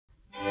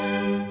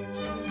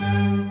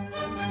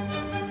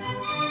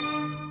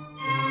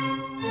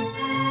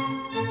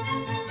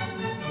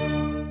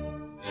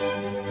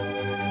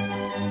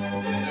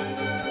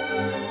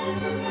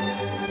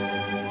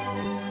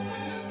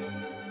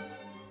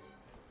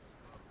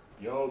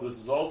Yo, this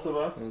is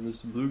Ultima. And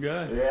this is Blue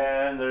Guy.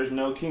 Yeah, and there's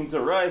no Kings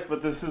of Rice,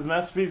 but this is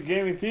Masterpiece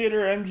Gaming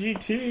Theater,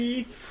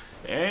 MGT.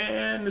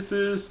 And this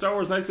is Star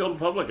Wars Knights of the Old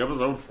Republic,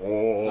 Episode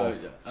 4.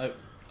 So,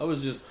 I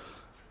was just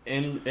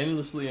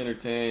endlessly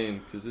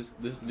entertained, because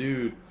this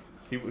dude,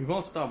 he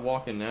won't stop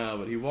walking now,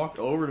 but he walked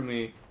over to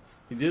me,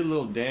 he did a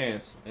little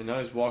dance, and now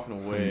he's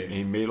walking away.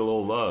 He made a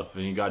little love,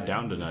 and he got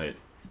down tonight.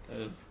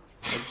 I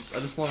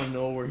just want to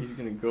know where he's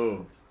going to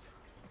go.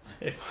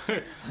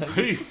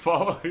 You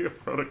follow your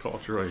protocol,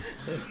 Troy.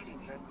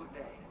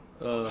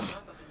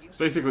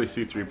 Basically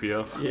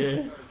C-3PO.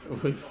 Yeah,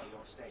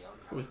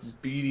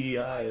 with beady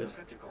eyes.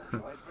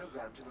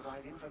 Programmed to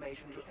provide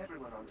information to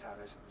everyone on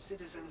Taris,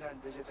 citizens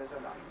and visitors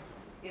alike.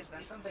 Is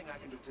there something I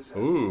can do to serve?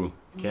 Ooh,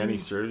 can he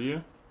serve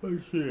you? Oh,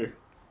 sure.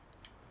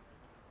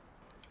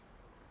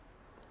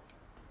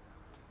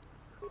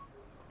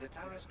 The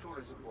Taris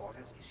Tourism Board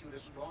has issued a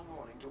strong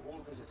warning to all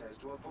visitors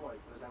to avoid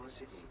the lower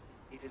city.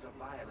 It is a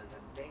violent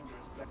and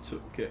dangerous place. It's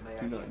okay.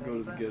 Do not go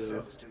to the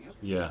ghetto.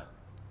 Yeah.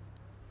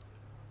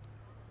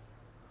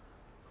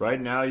 Right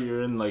now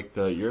you're in like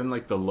the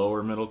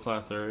lower middle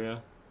class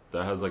area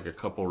that has like a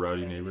couple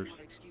rowdy neighbors.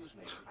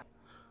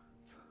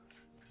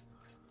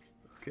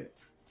 Okay.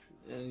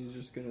 And he's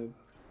just gonna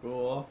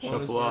go off on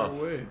his Shuffle off.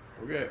 way.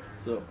 Okay.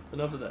 So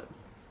enough of that.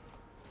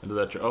 Into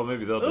that. Oh,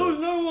 maybe they'll do Oh, it.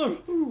 no one.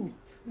 Ooh.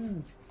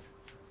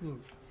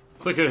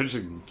 Look at her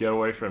just get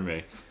away from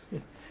me.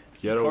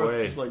 Get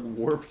away. Just like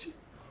warped.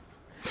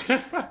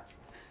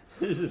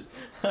 This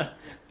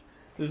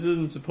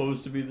isn't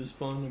supposed to be this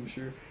fun, I'm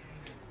sure.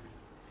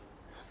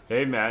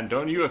 Hey man,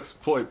 don't you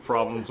exploit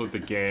problems with the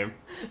game.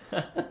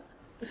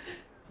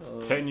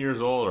 It's 10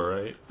 years old,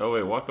 alright? Oh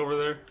wait, walk over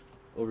there.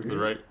 Over To here?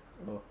 the right.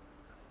 Oh.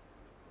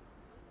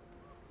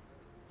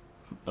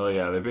 Oh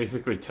yeah, they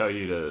basically tell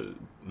you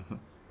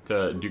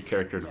to do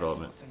character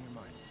development. What's on your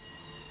mind?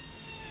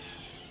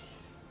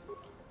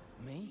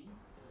 Me?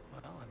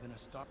 Well, I've been a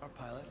star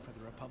pilot for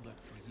the Republic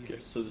for years. Okay,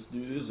 so this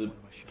dude is a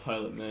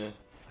pilot, man.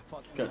 I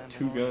fought the Got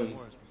 2 Mandalorian guns.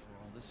 Wars before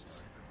all this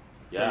started.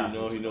 Yeah, You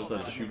know he knows how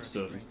to shoot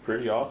stuff. it's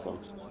pretty awesome.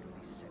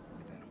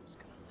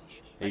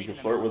 Yeah, you can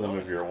flirt with him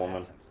if you're a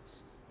woman.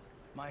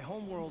 My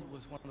homeworld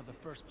was one of the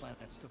first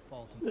planets to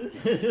fall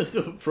to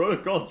So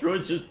protocol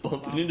droids just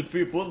bumping into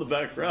people in the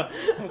background.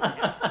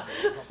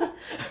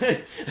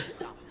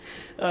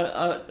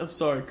 I'm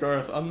sorry,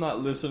 Garth. I'm not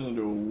listening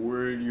to a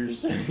word you're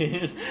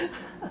saying.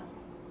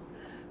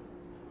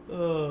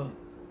 Oh,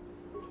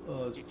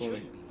 it's It funny.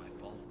 shouldn't be my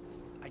fault.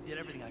 I did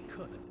everything I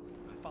could.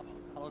 I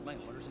followed my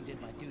orders and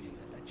did my duty.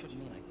 That shouldn't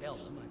mean I failed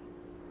them.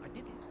 I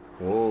didn't.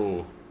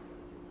 Whoa.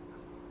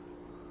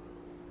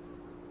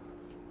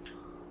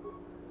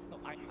 No,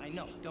 I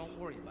know. Don't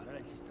worry about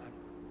it.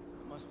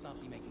 I must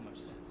not be making much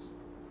sense.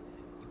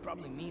 You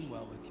probably mean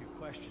well with your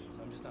questions.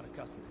 I'm just not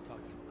accustomed to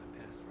talking about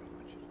my past very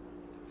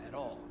much. At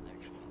all,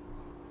 actually.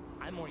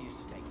 I'm more used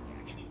to taking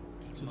action.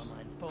 Keeping my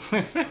mind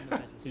focused on the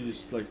business. He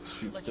just likes to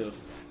shoot Let's just stuff.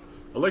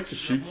 do that. I like to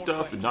shoot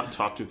stuff and not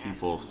talk to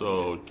people,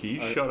 so can you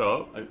shut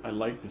up? I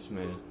like this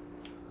man.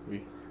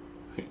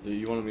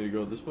 You wanted me to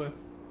go this way?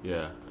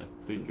 Yeah, I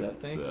think That it's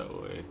thing?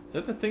 that way. Is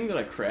that the thing that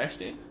I crashed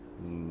in?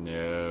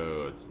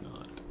 No, it's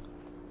not.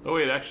 Oh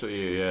wait,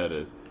 actually, yeah, it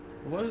is.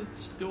 Why is it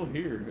still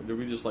here? Did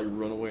we just like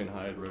run away and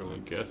hide right I away?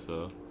 guess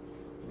so.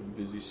 I'm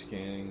busy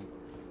scanning.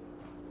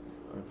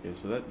 Okay,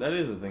 so that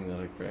is a thing that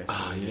I crashed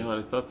Ah, in. you know what?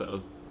 I thought that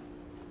was.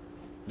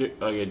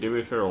 Okay, do me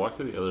a favor. Walk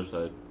to the other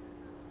side.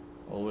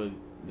 All the way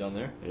down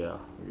there? Yeah,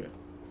 Okay.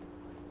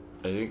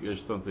 I think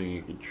there's something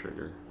you could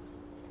trigger.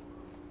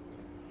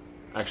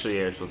 Actually,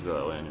 yeah, you're supposed to go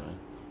that way anyway.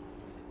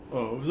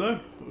 Oh, was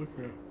that?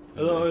 Okay. I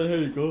thought I had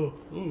to go.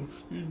 Oh,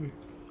 excuse me.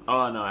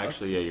 Oh no,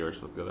 actually, yeah, you were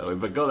supposed to go that way,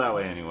 but go that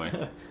way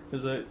anyway.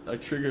 Because I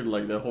triggered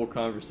like that whole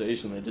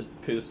conversation that just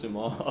pissed him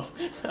off.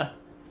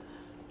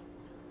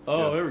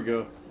 Oh, Yeah. there we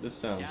go. This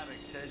sounds.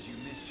 Davik says you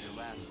missed your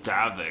last.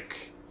 Davik.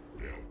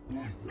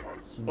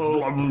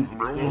 Oh,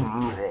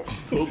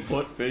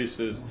 butt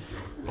faces.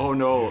 Oh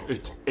no,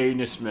 it's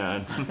Anus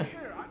Man.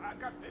 Here, I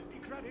got 50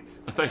 credits.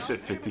 I thought you said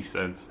 50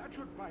 cents. That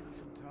should buy me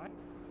some time,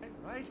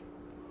 right?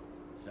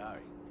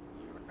 Sorry,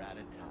 you're out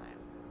of time.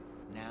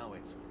 Now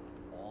it's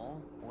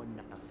all or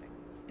nothing.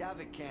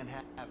 Davik can't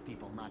have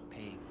people not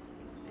paying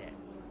his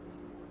debts.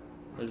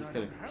 I just I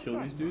gotta don't have kill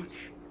that these dudes.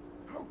 much.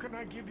 How can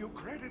I give you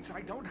credits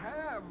I don't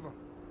have?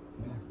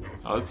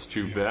 Oh, that's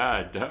too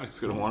bad. Davik's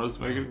gonna want us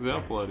to make an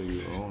example out of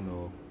you. Oh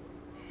no.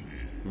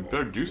 You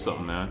better do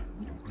something, man.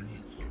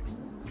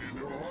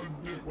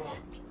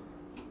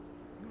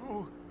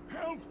 No,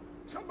 help!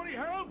 Somebody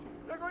help!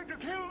 They're going to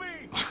kill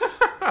me!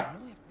 I know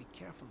we have to be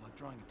careful about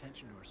drawing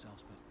attention to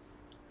ourselves, but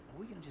are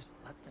we gonna just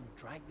let them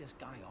drag this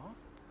guy off?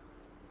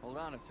 Hold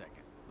on a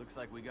second. Looks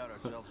like we got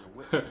ourselves a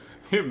witness.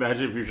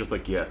 Imagine if you're just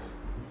like, yes.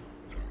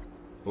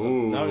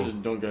 Ooh. Now we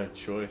just don't got a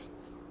choice.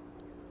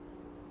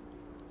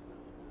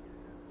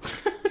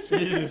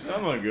 Jesus,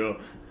 I'm gonna go.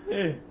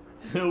 Hey,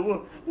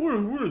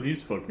 what are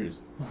these fuckers?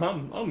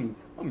 I'm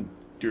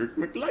Dirk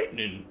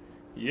McLightning.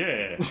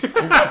 Yeah.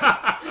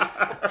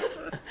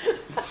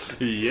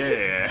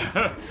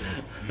 Yeah.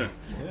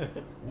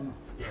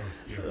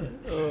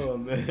 Oh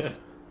man.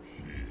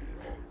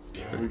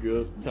 There we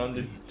go. Time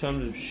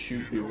to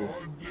shoot people.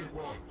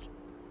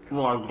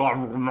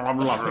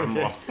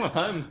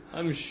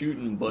 I'm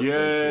shooting butt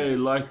Yay, points.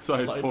 light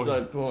side Light point.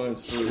 side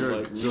points for You're a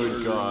like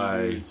good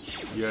guy. dudes.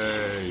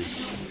 Yay.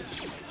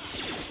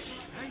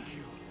 Thank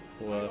you.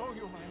 Wow. owe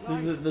you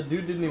my life. The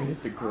dude didn't even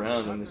hit the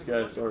ground and this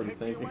guy's already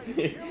thanking Take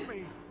me me. away to kill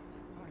me.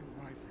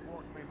 My wife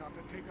warned me not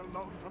to take a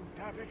loan from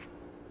Davik.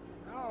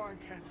 Now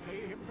I can't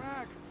pay him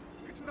back.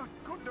 It's not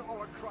good to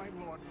owe a crime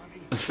lord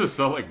money. This is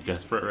so like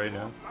desperate right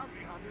now.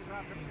 Bounty hunters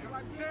after me till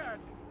I'm dead.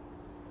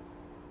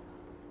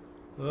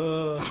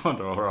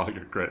 Don't over all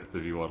your credits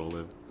if you want to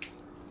live.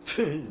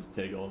 Just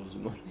take all his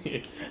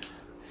money.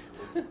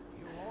 You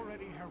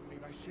already helped me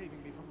by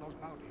saving me from those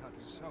bounty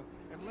hunters, so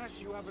unless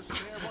you have a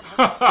spare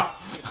 100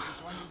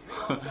 so I can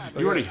pay off Davik.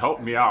 You already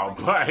helped me out,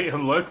 but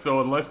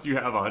unless you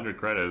have 100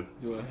 credits.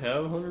 Do I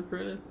have 100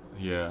 credit?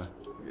 Yeah.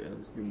 Yeah,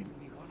 that's good.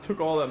 Took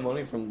all that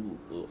money from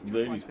the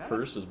ladies'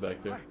 purses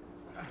back there.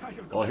 I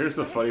don't know. Well, here's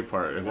the funny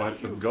part.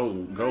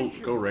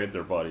 Go raid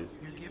their bodies.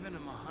 You're giving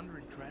him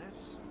 100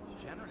 credits?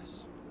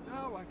 Generous.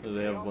 Now I can Do they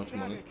pay have a off bunch of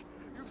money?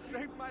 Davik. You've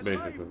saved my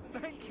Basically.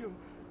 life. Thank you.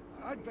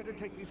 I'd better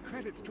take these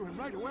credits to him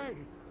right away.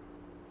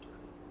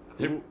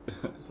 Cool.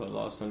 So I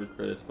lost 100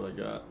 credits, but I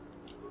got...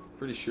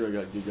 Pretty sure I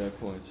got good guy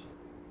points.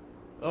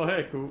 Oh,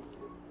 hey, cool.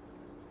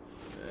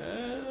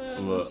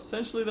 And Look.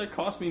 essentially that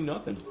cost me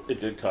nothing.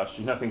 It did cost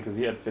you nothing because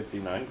he had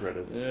 59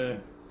 credits. Yeah.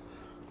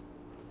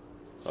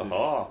 Ha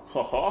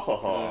ha ha ha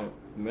ha.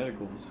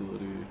 Medical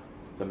facility.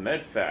 It's a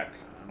med fac.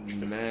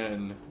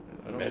 Man.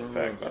 I don't Med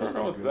remember fac. I don't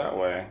know what's that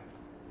way.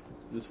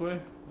 It's this way?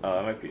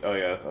 That might be. Oh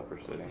yeah, that's upper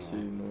city.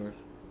 City North.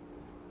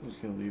 I'm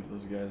just gonna leave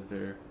those guys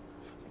there.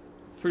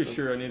 Pretty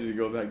sure I needed to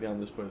go back down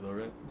this way though,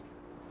 right?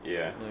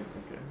 Yeah. Like,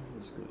 okay,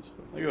 let's go this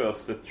way. Look at those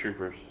Sith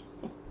troopers.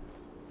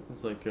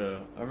 It's like, I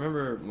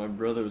remember my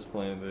brother was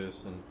playing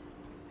this, and,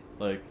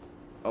 like,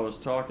 I was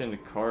talking to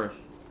Karth,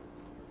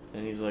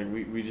 and he's like,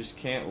 we just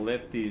can't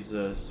let these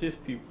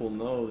Sith people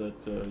know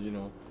that, you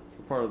know,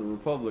 we're part of the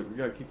Republic. We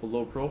gotta keep a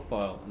low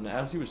profile. And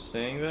as he was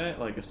saying that,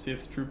 like, a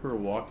Sith trooper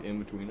walked in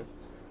between us.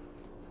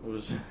 It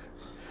was,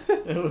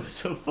 it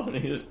was the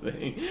funniest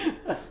thing.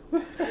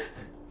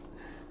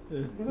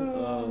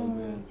 Oh,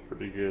 man.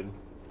 Pretty good.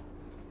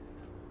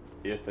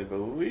 Yes, I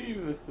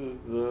believe this is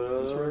the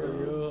Is this where I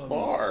go?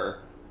 bar.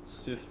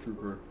 Sith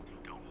trooper.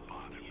 Don't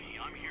bother me.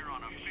 I'm here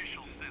on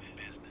official Sith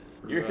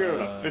business. You're here on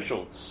Right.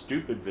 official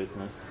stupid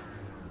business.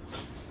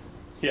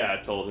 Yeah,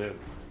 I told him.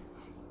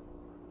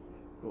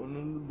 Going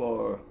into the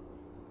bar.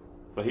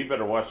 But he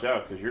better watch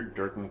out because you're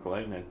Dirk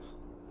McLean.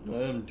 I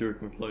am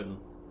Dirk McLeightning.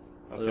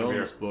 That's I gonna own be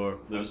this bar.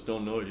 They just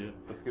don't know it yet.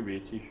 That's gonna be a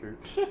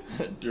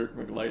T-shirt. Dirk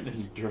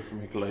McLightning. Dirk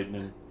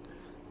McLean.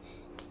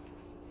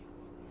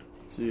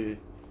 Let's see.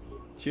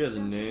 She has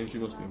a name. She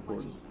must be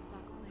important.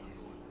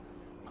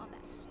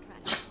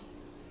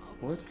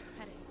 What?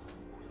 Credits.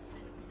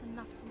 It's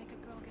enough to make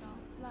a girl get all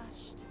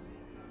flushed.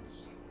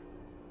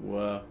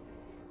 Wow.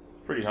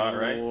 Pretty hot,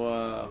 right?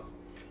 Wow.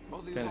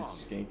 What do you Kind of want?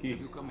 skanky.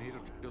 You come here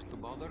just to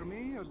bother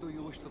me, or do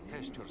you wish to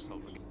test yourself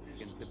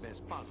against the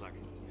best Pazak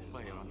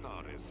player on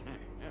Taurus?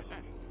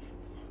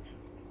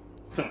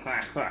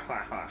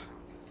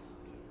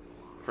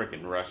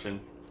 Freaking Russian.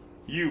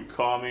 You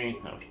call me.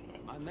 No.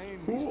 My name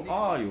is Who Niklas.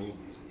 are you?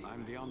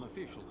 I'm the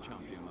unofficial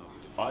champion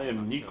of I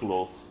am Pazak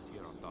Niklos.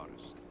 here on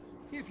Taurus.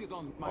 If you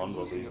don't mind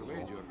losing your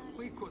Unbelievable. wager,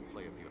 we could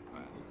play a few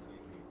rounds.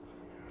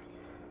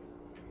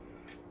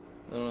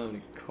 I don't have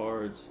any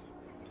cards.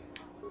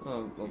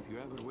 Oh, If you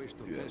ever wish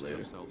to do that test later.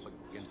 yourself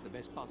against the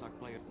best Pazak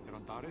player here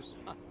on Taurus,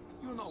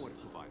 you know where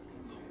to find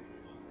me.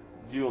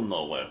 You'll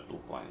know where to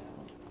find him.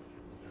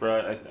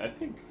 But I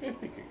think.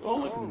 Oh,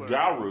 look, it's Hello,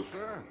 Garuk.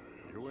 sir.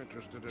 You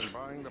interested in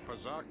buying the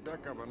Pazak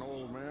deck of an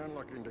old man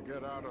looking to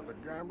get out of the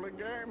gambling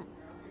game?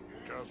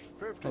 Just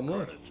 50 How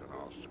much? credits and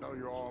I'll sell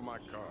you all my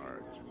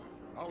cards.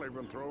 I'll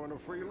even throw in a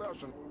free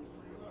lesson.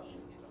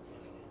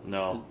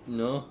 No.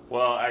 No?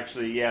 Well,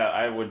 actually, yeah,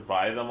 I would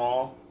buy them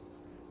all,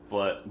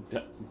 but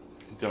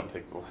don't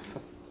take the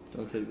lesson.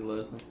 Don't take the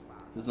lesson.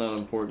 It's not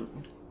important.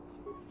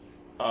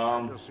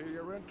 To see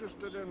you're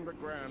interested in the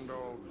grand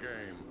old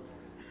game.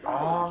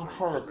 I'm It's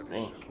trying to pretty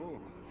think. simple.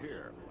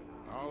 Here,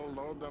 I'll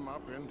load them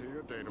up into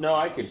your database. No,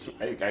 I could teach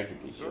you.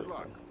 Good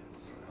luck.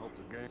 I hope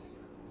the game.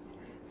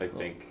 I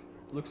think.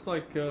 Looks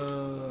like, Of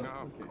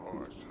okay.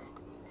 course.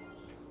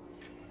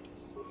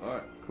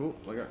 Alright, cool.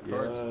 I got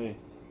cards. Yay.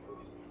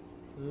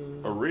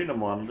 Arena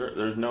monitor.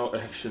 There's no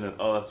action in.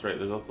 Oh, that's right.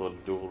 There's also a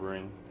dual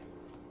ring.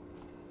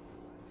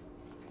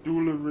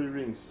 Dual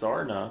ring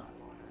Sarna.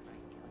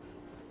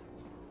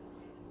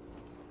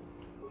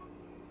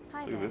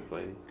 Hi Look at there. this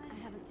lady.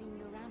 I haven't seen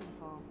you around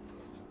before.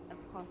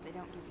 Of course, they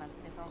don't give us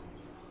Sith officers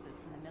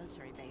from the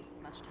military base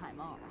much time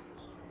off.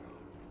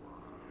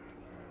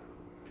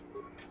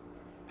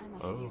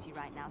 I'm off duty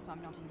right now, so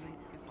I'm not in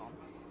uniform.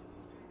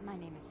 My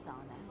name is Sana,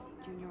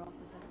 junior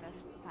officer,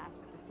 first class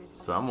with the Sith.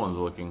 Someone's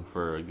looking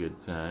for a good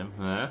time,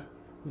 huh?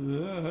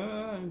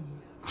 Nice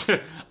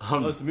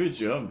to meet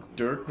you. I'm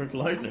Dirk I'm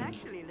McLightning.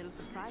 actually a little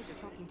surprised you're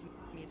talking to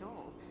me at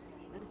all.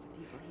 Most of the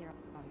people here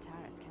on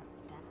Taris can't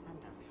stand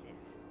us Sith.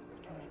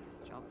 It can make this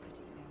job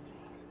pretty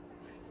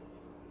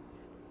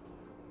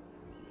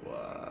lonely.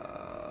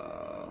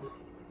 Wow.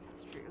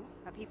 That's true.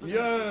 But people Yeah,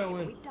 don't appreciate we-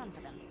 what we've done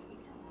for them.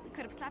 We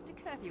could have slapped a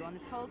curfew on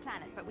this whole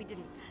planet, but we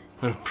didn't.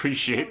 I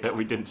appreciate that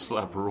we didn't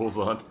slap rules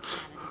on. The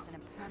planet is in a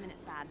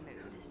permanent bad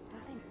mood.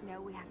 Don't they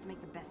know we have to make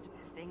the best of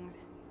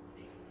things?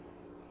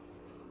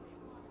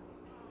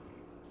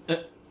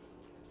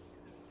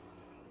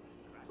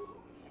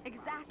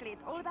 Exactly,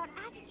 it's all about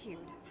attitude.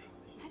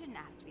 I didn't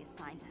ask to be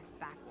assigned to this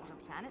backwater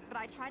planet, but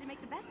I try to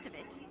make the best of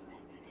it.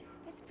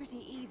 It's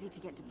pretty easy to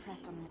get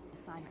depressed on an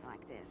assignment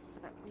like this,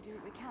 but we do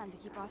what we can to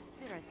keep our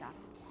spirits up.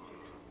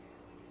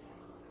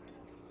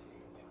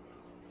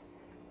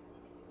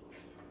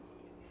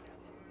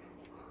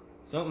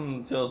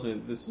 Something tells me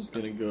this is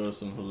gonna go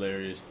some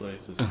hilarious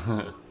places.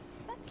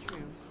 That's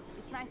true.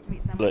 It's nice to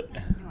meet someone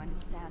who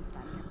understands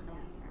what I'm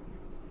going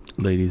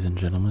through. Ladies and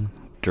gentlemen,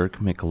 Dirk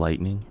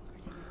McLightning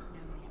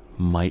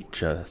might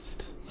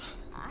just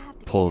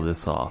pull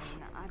this off.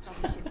 I've got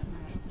a ship from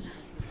the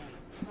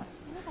base, but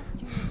some of us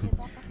junior Sith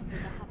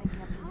officers are having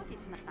a party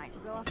tonight to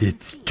blow off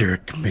It's some steam.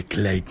 Dirk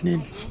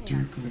McLightning. Why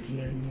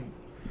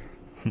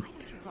don't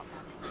you drop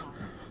by the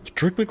helicopter? It's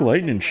Dirk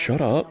McLightning, shut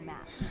up.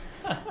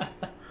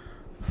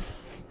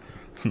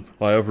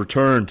 I have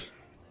returned.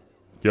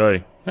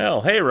 Yay.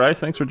 Hell, hey Rice,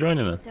 thanks for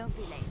joining us. Don't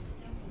be late.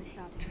 We're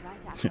starting right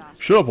after our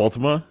Shut up,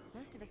 Ultima.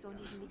 Most of us won't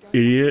even be going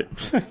Idiot.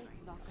 to lock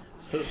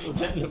up our Was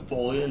that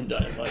Napoleon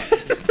Dynamite?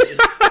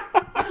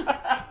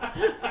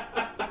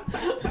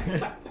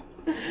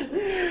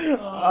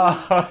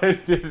 I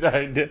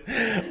did.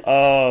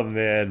 Oh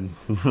man,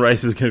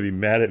 Rice is gonna be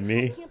mad at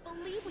me.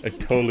 I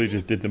totally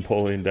just did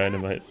Napoleon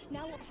Dynamite.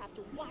 Now we'll have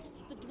to watch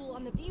the duel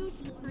on the view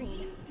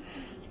screen.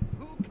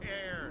 Who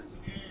cares?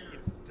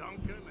 It's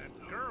Duncan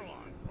and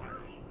Gerlon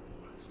fighting.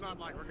 It's not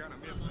like we're gonna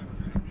miss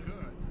anything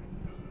good.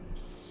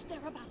 Shh,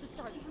 they're about to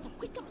start, so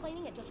quit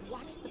complaining and just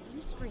watch the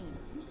view screen.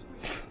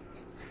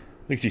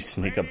 Look at you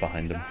sneak up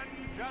behind him.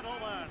 Ladies and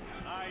gentlemen,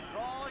 I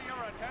draw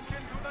your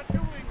attention to the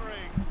dueling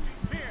ring.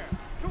 Here,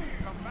 two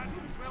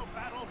combatants will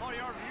battle for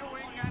your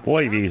viewing and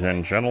Ladies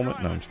and gentlemen.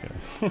 No, I'm just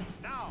kidding.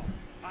 Now,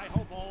 I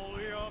hope all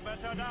your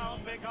bets are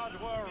down because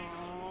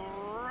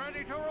we're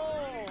ready to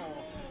roll.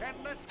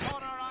 In this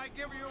corner, I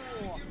give you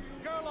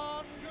Girl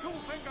on Two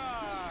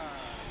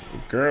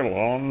Fingers. Girl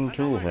on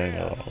two Over here,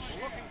 fingers.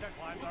 looking to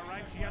climb the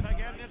ranks yet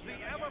again is the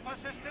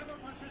ever-persistent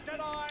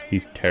Jedi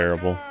He's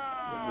terrible.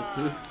 This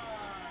dude?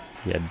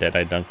 Yeah,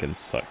 Deadeye Duncan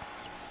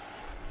sucks.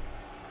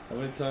 How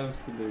many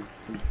times can they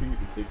compete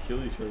if they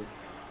kill each other?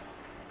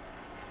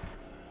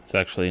 It's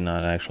actually not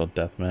an actual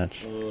death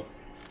match.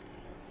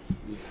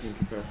 Just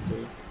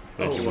incapacitated.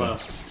 Basically. Oh wow.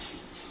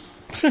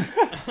 And to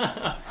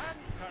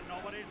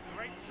nobody's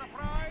great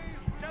surprise,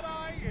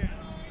 Jedi is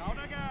down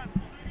again.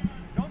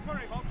 Don't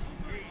worry, folks.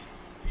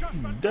 He's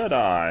just been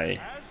Deadeye as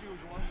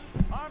usual.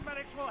 Our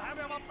medics will have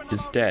him up and is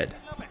about dead. in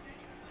a bit.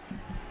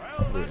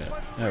 Well, that Yeah,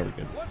 was there we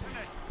quick, go. wasn't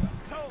it?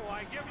 So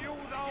I give you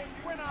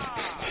the winner.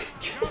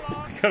 Girl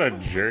on What a Two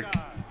jerk.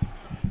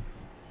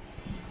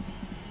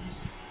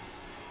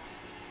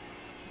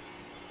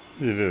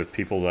 Fingers.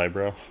 People's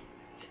eyebrow.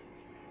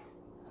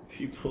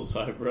 People's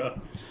eyebrow.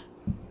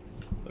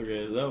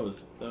 Okay, that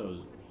was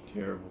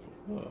terrible.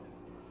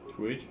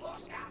 Twitch.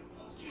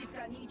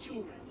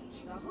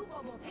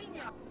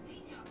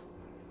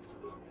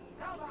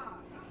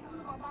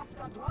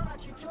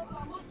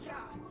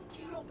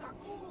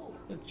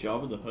 That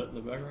Jabba the Hutt in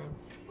the background.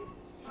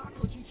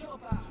 What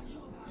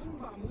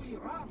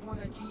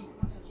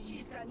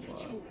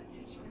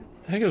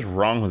the heck is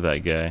wrong with that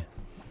guy?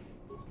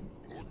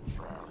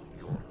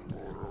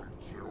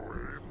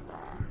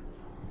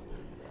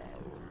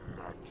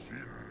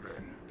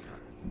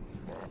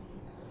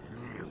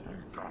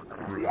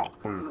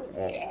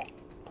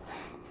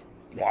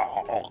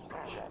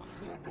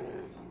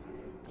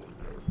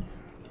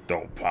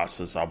 Don't pass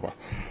this up.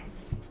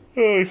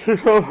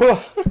 Jedi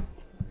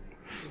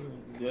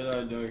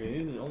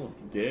Duncan, he's almost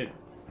dead.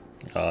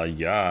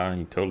 Yeah,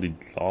 he totally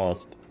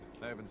lost.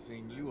 I haven't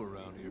seen you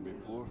around here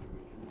before.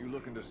 You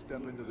looking to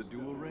step into the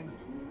duel ring?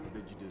 Or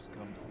did you just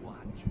come to watch?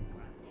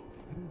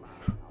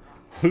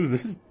 Who's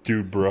this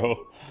dude,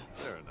 bro?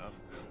 Fair enough.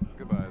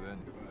 Goodbye then.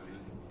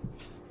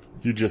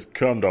 You just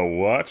come to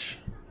watch?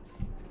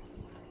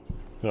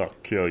 I'll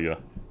kill you.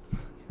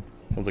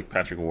 Sounds like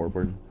Patrick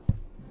Warburton.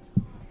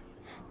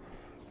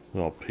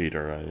 Oh,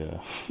 Peter,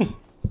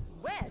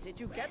 Where did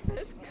you get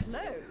those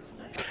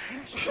clothes?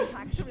 Huge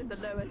contractor in the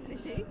lower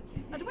city?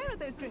 And where are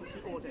those drinks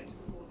we ordered?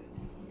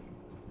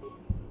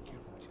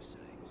 Careful what you say.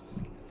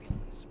 I get the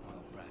feeling this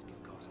spoiled brat can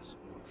cause us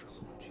more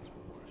trouble than she's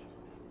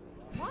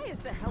worth. Why is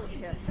the help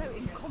here so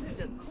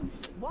incompetent?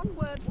 One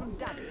word from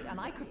Daddy and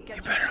I could get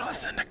you better fired.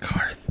 listen to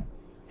Garth.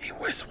 He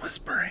was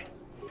whispering.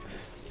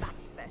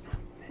 That's better.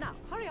 Now,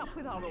 hurry up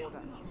with our order.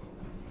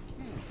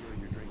 Here are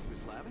your drinks,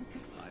 Miss Lavin.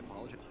 I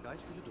apologize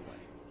for the delay.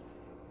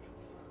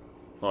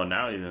 Oh,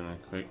 now he's in it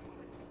quick.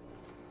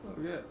 Oh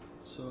yeah.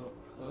 So,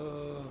 out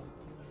of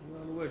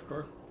the way,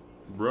 Carth.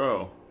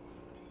 Bro.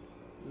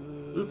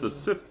 This is a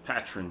Sith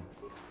patron.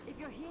 If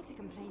you're here to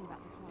complain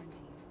about the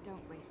quarantine,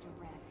 don't waste your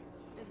breath.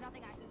 There's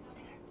nothing I can do.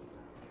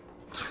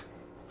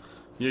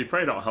 Yeah, you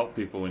probably don't help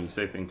people when you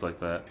say things like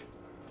that.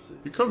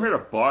 You come here to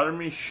bother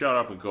me? Shut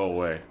up and go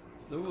away.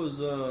 There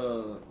was, what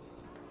was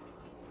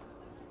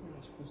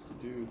I supposed to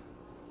do?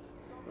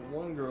 The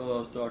one girl I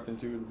was talking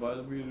to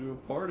invited me to do a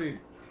party.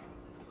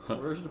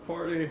 Where's the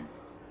party?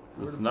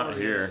 It's not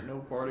here. No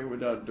party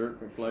without Dirk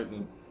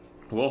McLightning.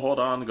 Well, hold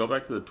on. Go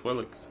back to the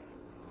toilets.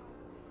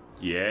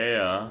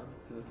 Yeah.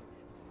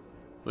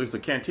 At least the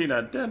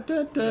cantina. Da,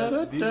 da, da,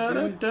 da, da,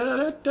 da,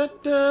 da, da,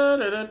 da,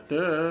 da,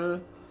 da.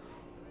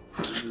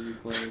 Busy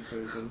playing, pay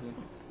attention.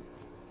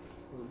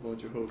 A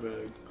bunch of hoe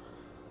bags.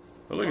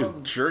 Oh, look,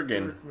 it's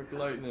Jurgen. Dirk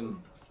McLightning.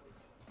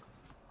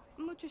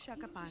 Mucho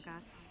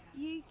shakapaka.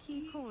 Yi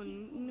ki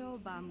kon no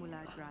ba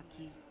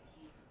muladraki.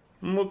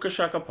 Muka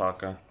shaka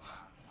paka.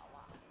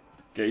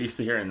 Get used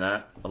to hearing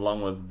that,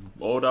 along with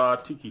Oda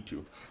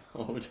Tikitu.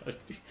 Oda.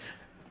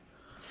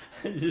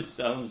 It just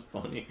sounds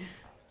funny.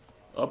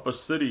 Up a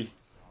city.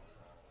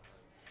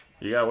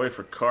 You gotta wait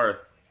for Karth,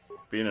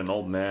 being an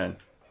old man.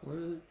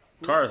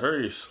 Karth,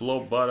 hurry your slow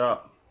butt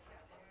up.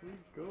 Where'd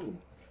he go?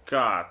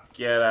 God,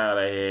 get out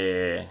of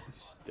here.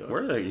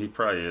 Where the, he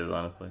probably is,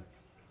 honestly.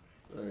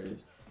 There he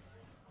is.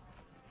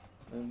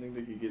 I didn't think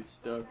they could get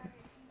stuck.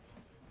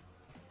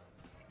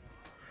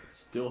 It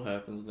still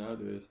happens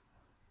nowadays.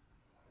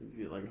 They just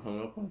get like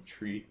hung up on a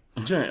tree.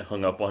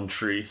 Hung up on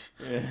tree.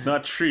 Yeah.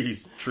 Not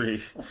trees,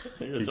 tree.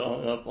 He's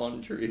hung up on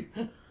a tree.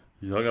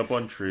 He's hung up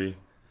on tree.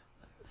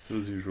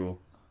 As usual.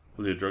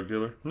 Was he a drug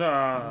dealer?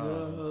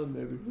 Nah.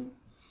 Maybe.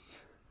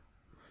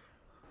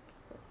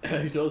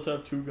 He does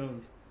have 2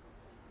 guns.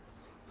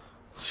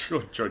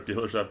 Sure, drug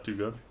dealers have 2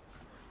 guns.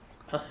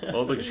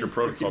 Oh, look at your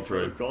protocol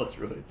droid. Protocol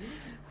droid.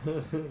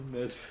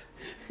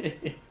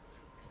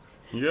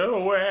 Get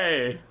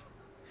away!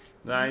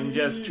 I'm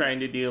just trying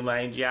to do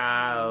my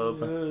job.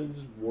 Yeah,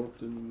 just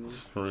warped in.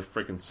 We're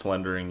freaking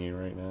slendering you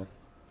right now.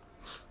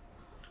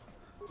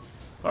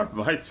 Our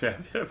mice,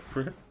 man.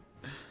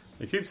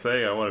 I keep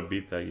saying I want to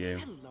beat that game.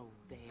 Hello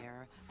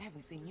there. I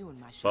haven't seen you in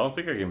my But I don't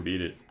think I can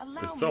beat it.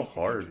 It's so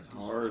hard. It's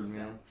hard,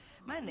 man.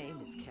 My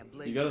name is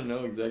Kebler. You gotta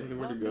know exactly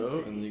where to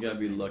go, and you gotta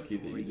be lucky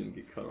that you didn't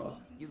get cut off.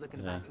 You looking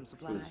to buy some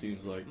supplies? That's what it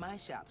seems like. My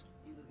shop's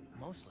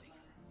Mostly.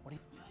 What do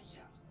you...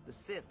 The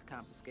Sith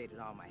confiscated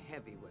all my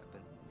heavy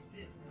weapons.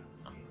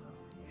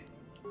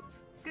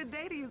 Good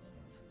day to you.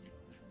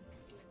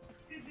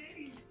 I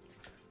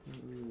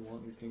don't really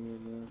want anything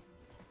right now.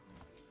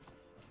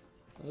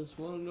 I just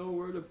want to know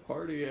where to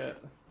party at.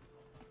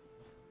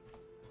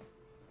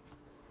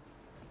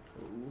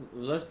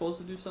 Was I supposed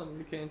to do something in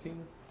the cantina?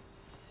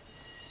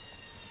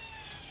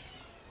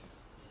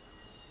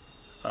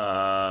 No,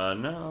 I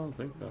don't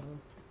think so.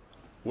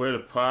 Where the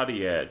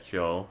party at,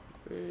 yo?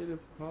 Where the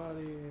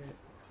party at?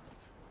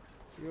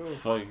 Yo.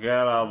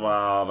 Forget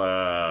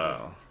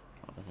about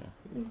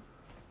okay.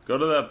 Go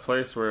to that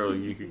place where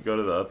you could go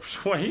to the...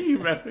 Why are you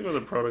messing with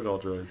the protocol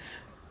droids?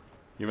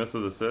 You mess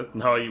with the Sith?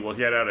 No, you will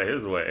get out of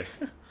his way.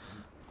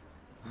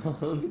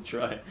 Let me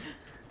try.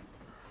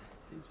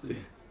 Let's see.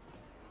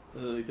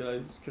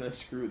 Can I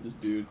screw with this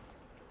dude?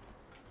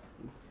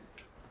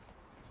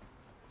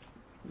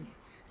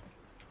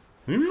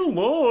 Leave me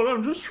alone.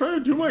 I'm just trying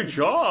to do my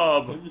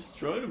job. I'm just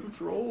trying to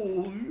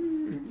patrol.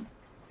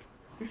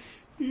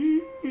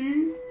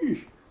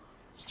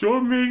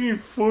 Stop making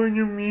fun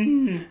of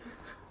me.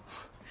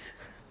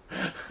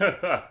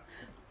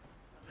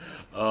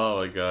 Oh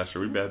my gosh, are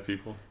we bad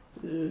people?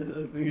 Yeah,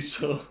 I think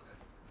so.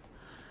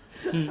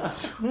 Oh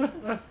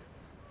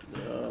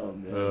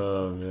man.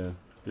 Oh man.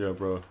 Yeah,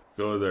 bro.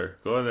 Go there.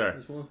 Go in there.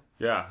 This one?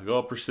 Yeah, go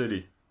upper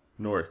city.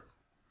 North.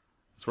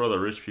 That's where all the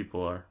rich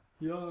people are.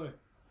 Yay.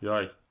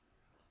 Yay.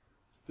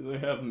 Do they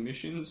have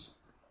missions?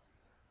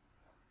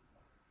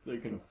 They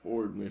can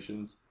afford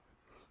missions.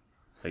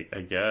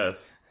 I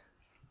guess.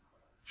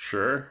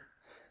 Sure.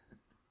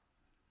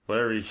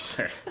 Whatever you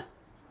say.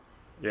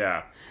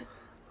 Yeah.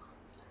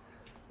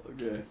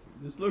 Okay.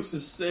 This looks the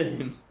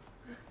same.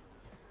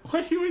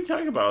 What are we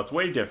talking about? It's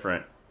way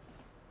different.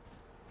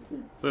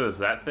 Look, is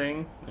that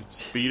thing?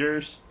 It's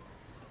speeders.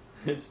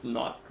 It's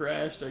not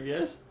crashed, I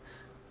guess.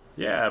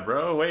 Yeah,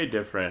 bro, way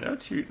different.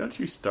 Don't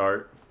you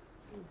start.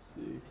 Let's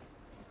see.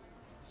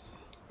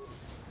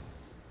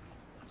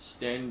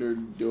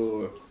 Standard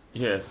door.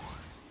 Yes,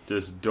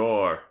 this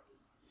door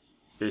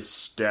is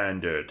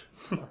standard.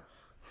 I'm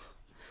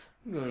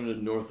going to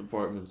North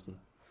Apartments and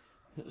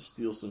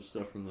steal some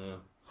stuff from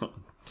them.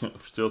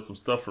 Steal some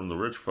stuff from the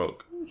rich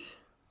folk.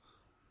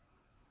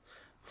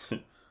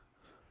 Let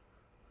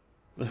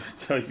me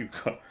tell you,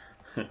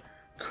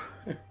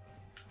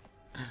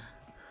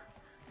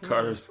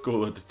 Carter's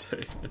school of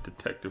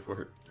detective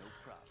work.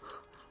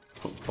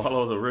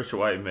 Follow the rich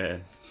white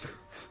man.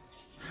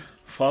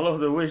 Follow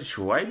the rich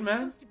white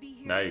man?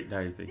 Now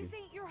you're thinking. This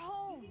ain't your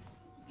home.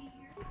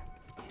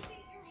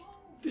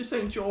 This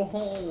ain't your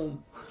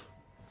home.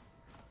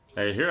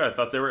 Hey, here I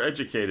thought they were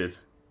educated.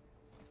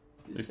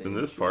 At least in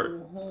this part.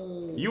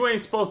 You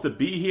ain't supposed to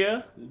be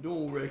here.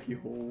 Don't wreck your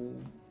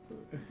home.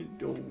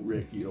 Don't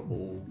wreck your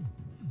home.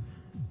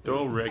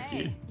 Don't wreck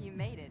Hey, it. you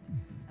made it.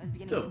 I was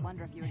beginning to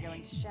wonder if you were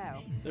going to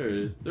show. There it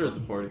is. There's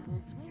the party. Full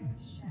swing.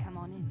 Come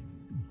on in.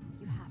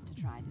 You have to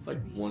try this. It's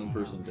like one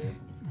person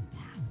dance. It's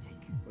fantastic.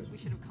 We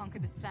should have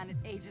conquered this planet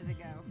ages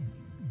ago.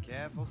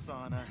 Careful,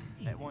 Sana.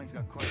 That wine's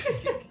got quite a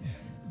kick.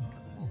 A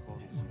couple more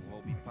bottles and we'll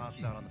all be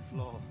passed out on the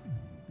floor.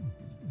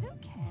 Who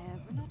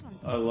cares? We're not on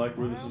I like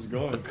where this is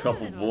going. A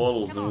couple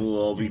bottles and we'll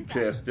all be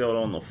passed out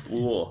on the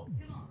floor.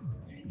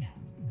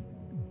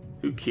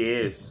 Who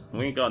cares?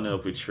 We ain't got no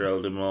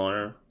patrol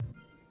tomorrow.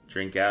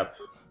 Drink up.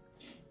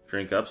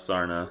 Drink up,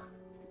 Sarna.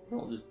 We're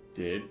all just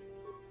dead.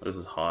 This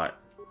is hot.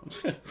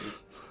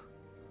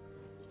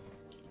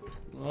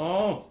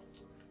 Oh!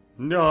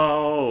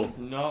 No! This is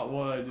not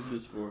what I did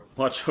this for.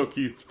 Watch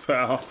Hookie's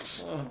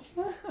bounce.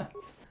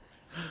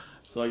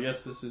 So I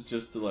guess this is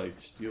just to like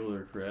steal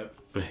their crap.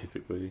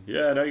 Basically.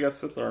 Yeah, now you got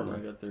Sith armor. I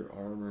got their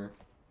armor.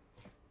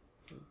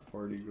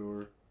 Party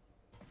goer.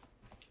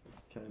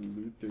 Can I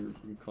loot their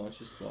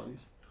unconscious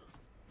bodies?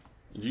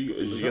 Did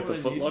you get the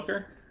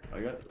footlocker? I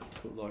got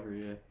the footlocker,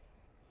 yeah.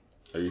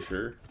 Are you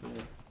sure? Yeah.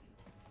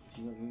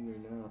 I'm not in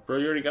there now. Bro,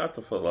 you already got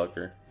the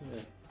footlocker.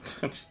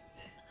 Yeah.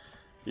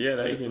 Yeah,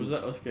 now you can... Was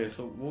that okay?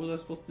 So what was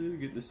I supposed to do?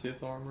 Get the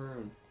Sith armor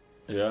and...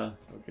 Yeah.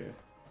 Okay.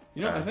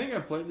 You know, I think I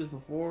played this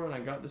before and I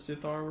got the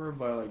Sith armor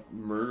by like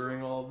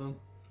murdering all of them.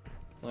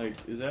 Like,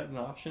 is that an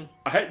option?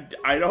 I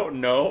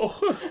don't know.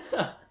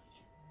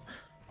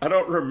 I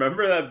don't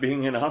remember that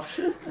being an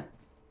option.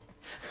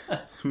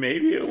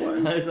 Maybe it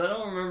was. I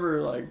don't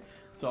remember like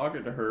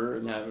talking to her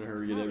and having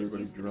her get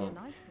everybody drunk.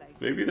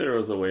 Maybe there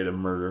was a way to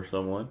murder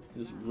someone.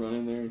 Just run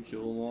in there and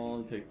kill them all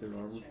and take their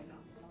armor.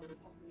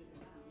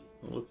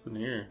 What's in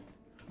here?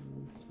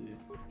 Let's see.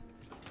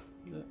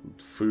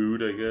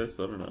 Food, I guess.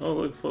 I don't know. Oh,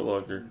 look,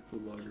 footlocker.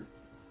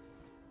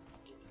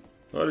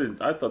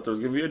 Footlocker. I thought there was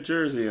gonna be a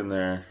jersey in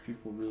there.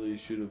 People really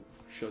should have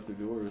shut the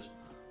doors.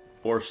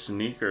 Or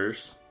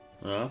sneakers.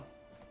 Huh?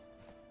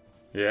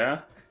 Yeah?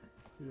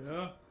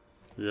 Yeah.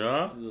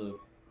 Yeah?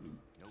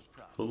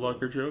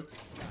 Footlocker joke?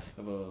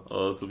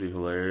 Oh, this will be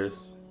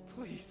hilarious.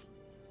 Please,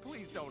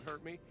 please don't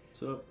hurt me.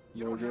 What's up,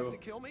 You don't Mojo? have to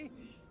kill me.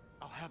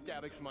 I'll have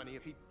Davic's money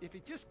if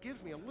he just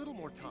gives me a little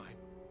more time.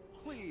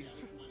 Please,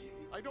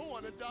 I don't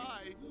want to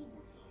die.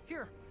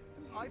 Here,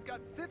 I've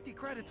got 50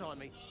 credits on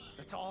me.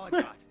 That's all I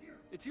got.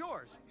 It's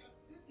yours.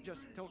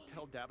 Just don't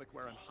tell Davic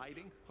where I'm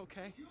hiding,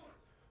 okay?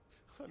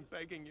 I'm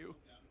begging you.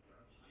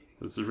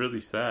 This is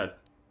really sad.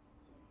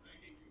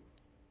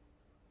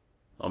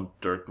 I'm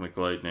Dirk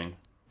McLightning.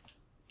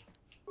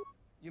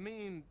 You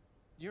mean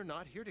you're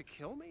not here to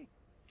kill me?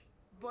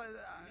 But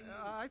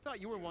I thought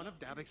you were one of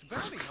Davic's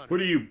bounty hunters.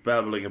 What are you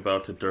babbling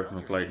about to Dirk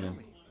McLightning?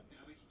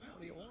 What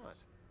do you want?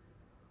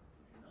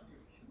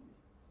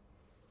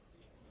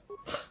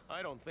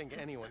 I don't think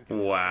anyone can.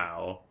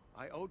 Wow.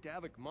 I owe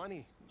Davic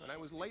money, and I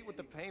was late with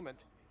the payment.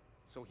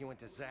 So he went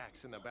to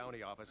Zach's in the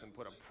bounty office and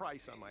put a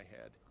price on my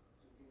head.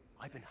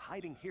 I've been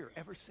hiding here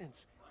ever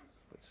since.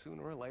 But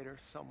sooner or later,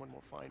 someone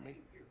will find me.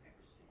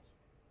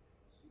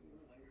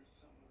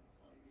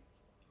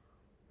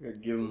 I gotta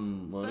give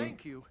him money.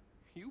 Thank you.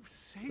 You've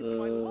saved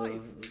my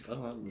life. I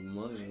don't have the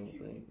money, I don't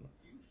think.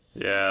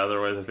 Yeah,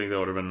 otherwise I think that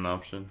would have been an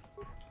option.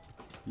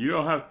 You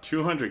don't have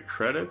 200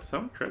 credits? How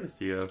many credits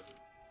do you have?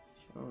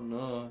 I don't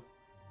know.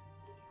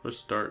 Push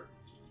start.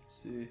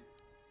 Let's see.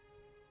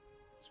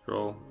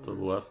 Scroll to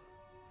the left.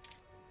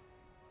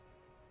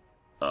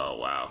 Oh,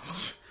 wow.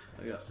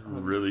 I got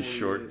really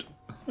short.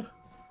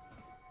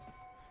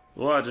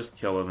 Well, I'll just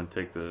kill him and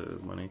take the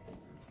money.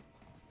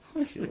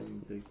 Kill him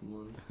and take the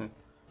money.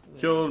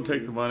 Kill him,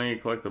 take the money,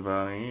 collect the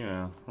bounty,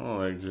 yeah. All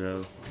that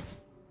jazz.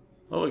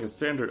 Oh, look, it's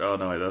standard. Oh,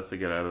 no, wait, that's to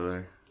get out of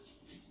there.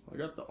 I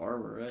got the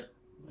armor, right?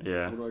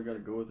 Yeah. What do I gotta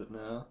go with it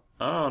now?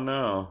 Oh,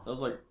 no. That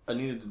was like, I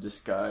needed to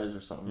disguise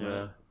or something, Yeah.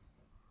 right?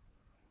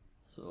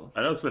 So.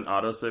 I know it's been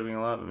auto-saving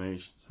a lot, but maybe you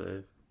should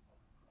save.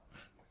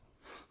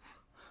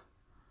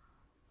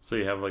 So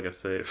you have like a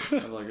save. I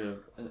have like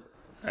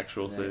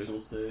actual save.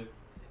 Actual save.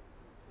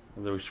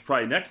 And then we should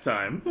probably next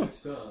time.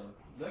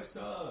 Next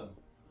time.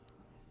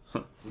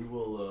 We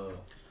will,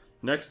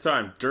 Next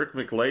time, Dirk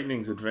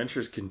McLightning's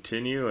adventures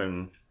continue,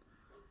 and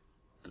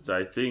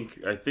I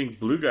think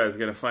Blue Guy's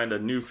gonna find a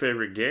new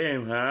favorite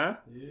game, huh?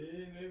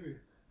 Yeah, maybe.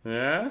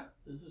 Yeah?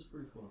 This is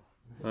pretty fun.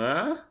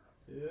 Huh?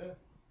 Yeah.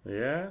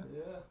 Yeah?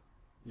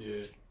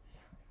 Yeah.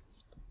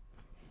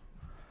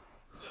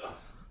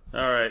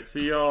 Alright,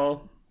 see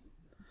y'all.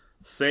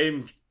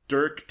 Same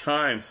Dirk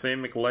time,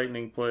 same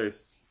McLightning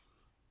place.